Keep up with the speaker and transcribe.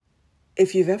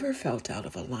If you've ever felt out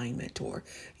of alignment or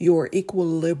your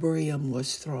equilibrium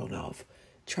was thrown off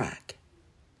track,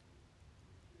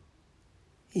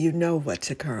 you know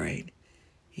what's occurring.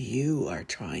 You are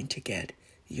trying to get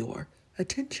your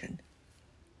attention.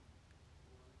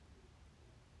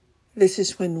 This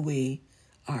is when we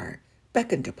are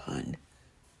beckoned upon,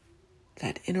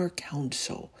 that inner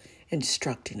counsel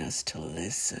instructing us to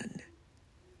listen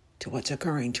to what's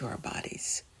occurring to our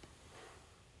bodies.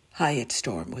 Hyatt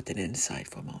Storm with an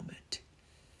insightful moment.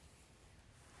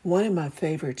 One of my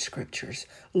favorite scriptures,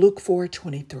 Luke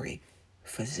 4:23,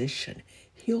 physician,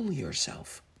 heal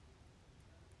yourself.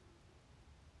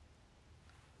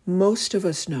 Most of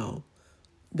us know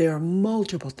there are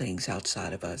multiple things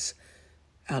outside of us,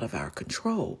 out of our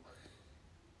control.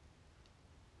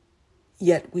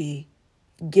 Yet we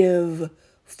give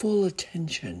full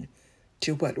attention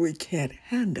to what we can't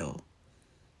handle,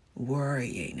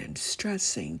 worrying and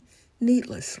stressing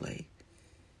needlessly.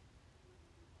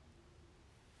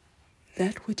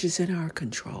 That which is in our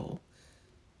control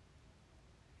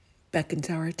beckons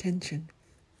our attention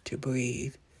to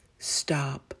breathe,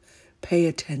 stop, pay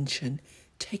attention,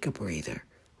 take a breather,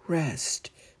 rest,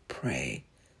 pray,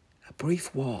 a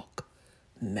brief walk,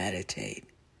 meditate.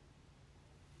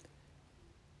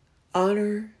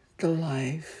 Honor the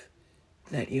life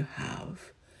that you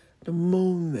have, the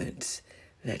moments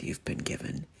that you've been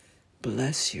given.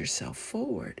 Bless yourself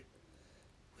forward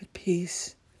with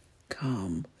peace,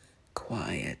 calm,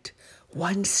 quiet,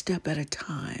 one step at a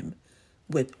time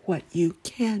with what you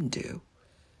can do.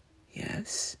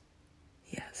 Yes,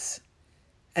 yes.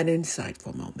 An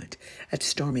insightful moment at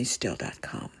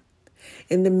stormystill.com.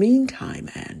 In the meantime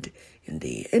and in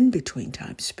the in-between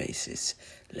time spaces,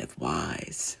 live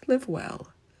wise, live well,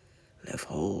 live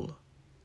whole.